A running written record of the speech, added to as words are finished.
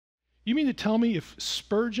You mean to tell me if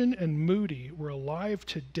Spurgeon and Moody were alive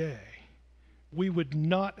today, we would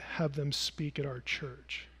not have them speak at our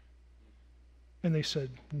church? And they said,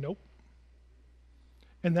 nope.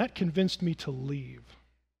 And that convinced me to leave.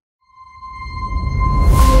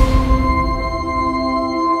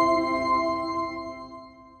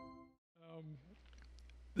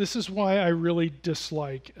 This is why I really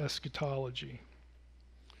dislike eschatology.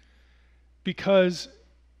 Because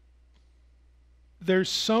there's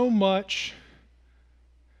so much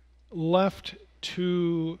left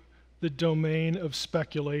to the domain of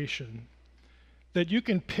speculation that you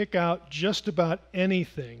can pick out just about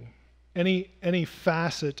anything, any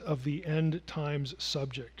facet of the end times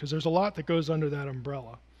subject, because there's a lot that goes under that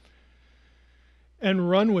umbrella, and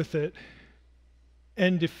run with it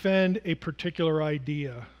and defend a particular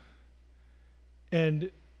idea.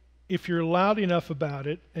 And if you're loud enough about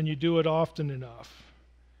it and you do it often enough,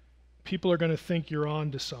 people are going to think you're on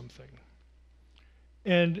to something.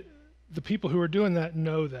 And the people who are doing that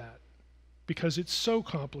know that, because it's so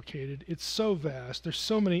complicated, it's so vast, there's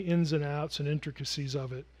so many ins and outs and intricacies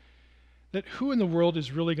of it, that who in the world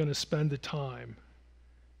is really going to spend the time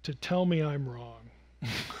to tell me I'm wrong?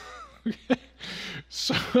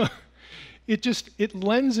 So it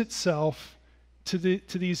lends itself to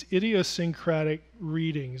these idiosyncratic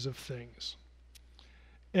readings of things.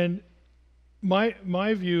 And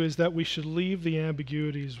my view is that we should leave the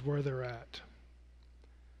ambiguities where they're at.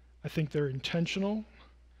 I think they're intentional.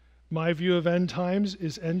 My view of end times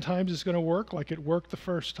is going to work like it worked the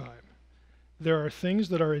first time. There are things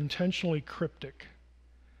that are intentionally cryptic.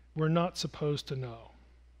 We're not supposed to know.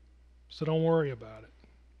 So don't worry about it.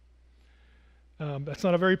 That's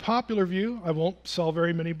not a very popular view. I won't sell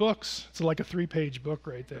very many books. It's like a 3-page book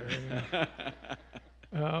right there.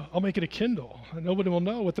 I'll make it a Kindle. Nobody will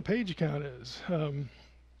know what the page count is.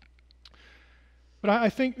 But I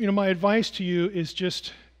think, my advice to you is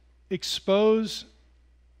just expose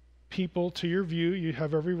people to your view. You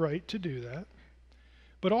have every right to do that.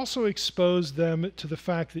 But also expose them to the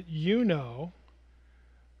fact that you know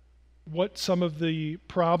what some of the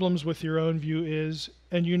problems with your own view is,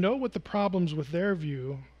 and you know what the problems with their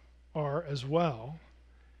view are as well.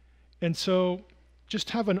 And so just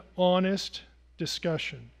have an honest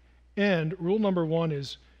discussion. And rule number 1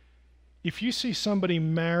 is, if you see somebody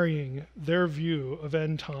marrying their view of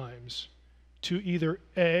end times to either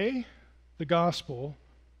A, the gospel,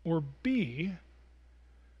 or B,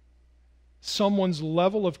 someone's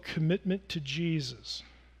level of commitment to Jesus,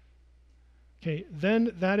 okay,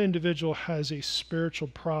 then that individual has a spiritual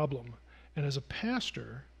problem. And as a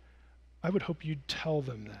pastor, I would hope you'd tell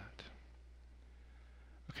them that.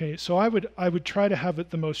 Okay, so I would try to have it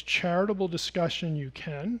the most charitable discussion you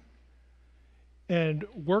can, and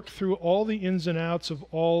work through all the ins and outs of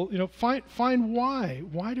all, find why.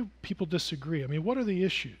 Why do people disagree? I mean, what are the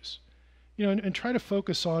issues? And try to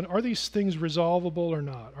focus on, are these things resolvable or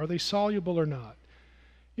not? Are they soluble or not?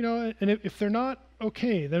 And if they're not,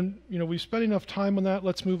 okay, then, we've spent enough time on that,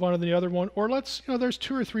 let's move on to the other one. Or let's, there's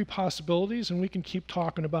 2 or 3 possibilities, and we can keep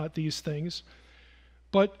talking about these things.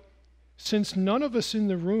 But since none of us in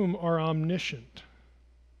the room are omniscient,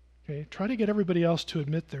 okay, try to get everybody else to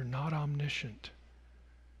admit they're not omniscient,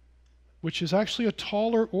 which is actually a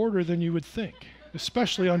taller order than you would think,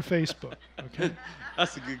 especially on Facebook, okay?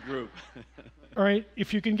 That's a good group. All right,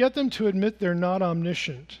 if you can get them to admit they're not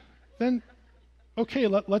omniscient, then okay,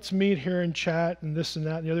 let's meet here and chat and this and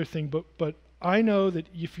that and the other thing, but I know that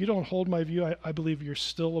if you don't hold my view, I believe you're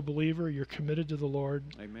still a believer, you're committed to the Lord.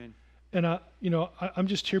 Amen. And I'm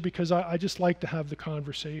just here because I just like to have the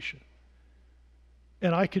conversation.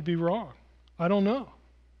 And I could be wrong. I don't know.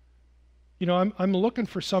 I'm looking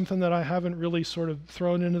for something that I haven't really sort of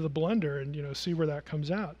thrown into the blender and, see where that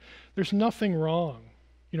comes out. There's nothing wrong,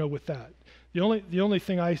 with that. The only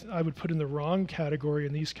thing I would put in the wrong category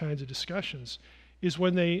in these kinds of discussions is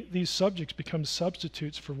when these subjects become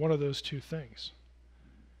substitutes for one of those 2 things.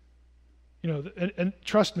 And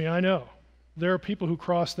trust me, I know. There are people who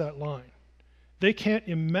cross that line. They can't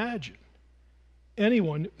imagine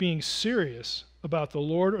anyone being serious about the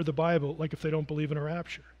Lord or the Bible like if they don't believe in a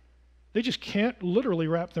rapture. They just can't literally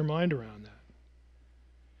wrap their mind around that.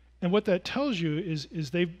 And what that tells you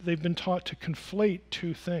is they've been taught to conflate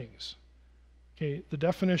 2 things. Okay, the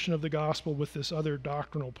definition of the gospel with this other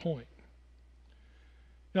doctrinal point.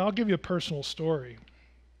 Now, I'll give you a personal story.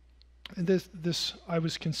 And this I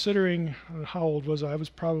was considering, how old was I? I was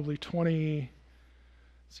probably 20.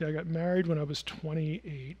 See, I got married when I was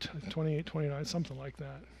 28, 29, something like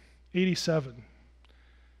that. 87.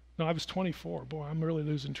 No, I was 24. Boy, I'm really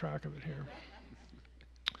losing track of it here.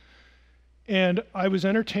 And I was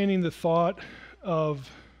entertaining the thought of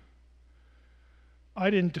I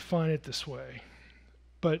didn't define it this way,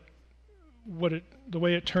 but the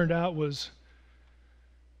way it turned out was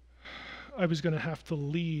I was going to have to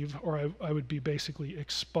leave, or I would be basically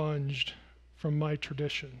expunged from my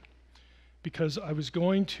tradition, because I was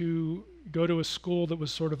going to go to a school that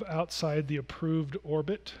was sort of outside the approved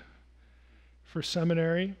orbit for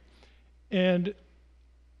seminary, and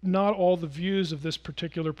not all the views of this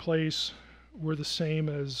particular place were the same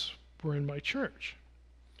as were in my church.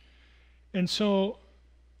 And so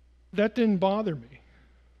that didn't bother me,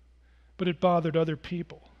 but it bothered other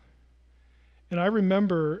people. And I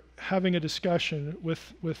remember having a discussion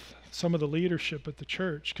with some of the leadership at the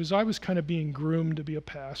church, because I was kind of being groomed to be a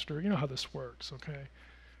pastor. You know how this works, okay?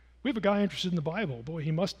 We have a guy interested in the Bible. Boy,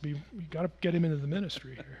 he must be. We got to get him into the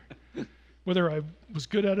ministry here. Whether I was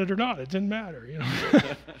good at it or not, it didn't matter, you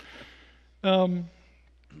know.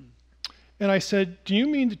 And I said, do you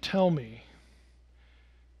mean to tell me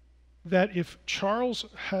that if Charles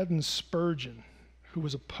Haddon Spurgeon, who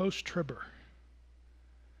was a post-tribber,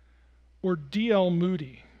 or D.L.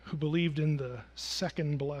 Moody, who believed in the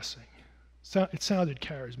second blessing, it sounded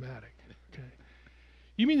charismatic, okay?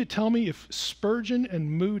 You mean to tell me if Spurgeon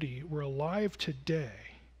and Moody were alive today,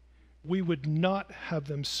 we would not have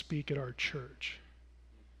them speak at our church?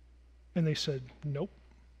 And they said, nope.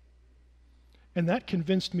 And that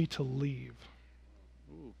convinced me to leave.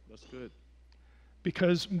 Ooh, that's good.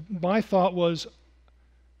 Because my thought was,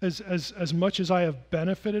 as much as I have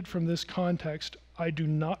benefited from this context, I do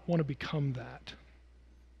not want to become that.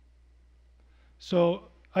 So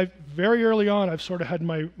very early on, I've sort of had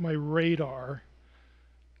my radar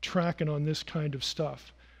tracking on this kind of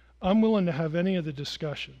stuff. I'm willing to have any of the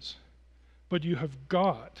discussions, but you have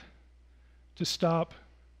got to stop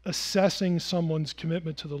assessing someone's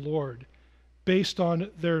commitment to the Lord based on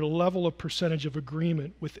their level of percentage of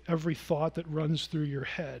agreement with every thought that runs through your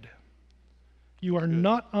head. You are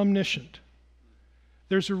not omniscient.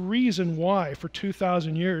 There's a reason why for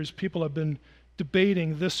 2,000 years people have been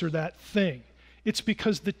debating this or that thing. It's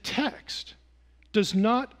because the text does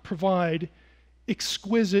not provide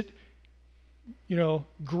exquisite,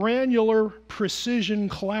 granular precision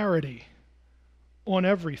clarity on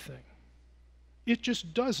everything. It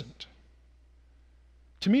just doesn't.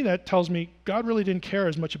 To me, that tells me God really didn't care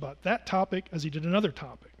as much about that topic as he did another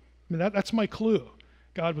topic. I mean, that's my clue.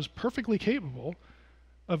 God was perfectly capable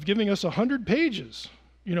of giving us 100 pages,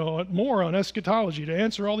 more on eschatology to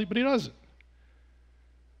answer all but he doesn't.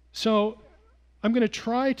 So I'm going to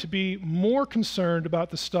try to be more concerned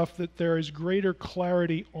about the stuff that there is greater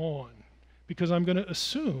clarity on, because I'm going to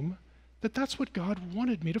assume that that's what God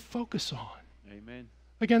wanted me to focus on. Amen.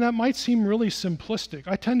 Again, that might seem really simplistic.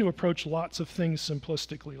 I tend to approach lots of things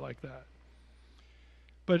simplistically like that.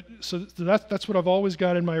 But so that's what I've always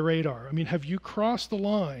got in my radar. I mean, have you crossed the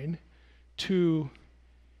line to,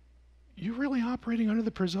 you're really operating under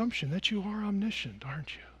the presumption that you are omniscient,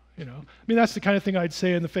 aren't you? I mean, that's the kind of thing I'd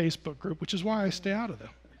say in the Facebook group, which is why I stay out of them.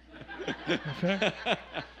 Okay?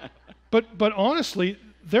 But honestly,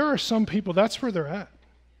 there are some people, that's where they're at.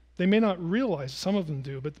 They may not realize, some of them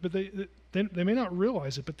do, but they may not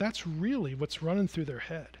realize it, but that's really what's running through their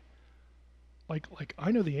head. Like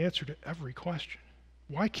I know the answer to every question.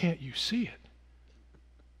 Why can't you see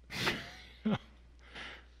it?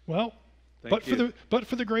 Well, but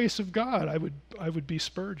for the grace of God, I would be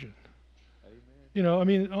Spurgeon. Amen. I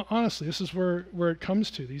mean, honestly, this is where it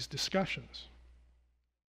comes to, these discussions.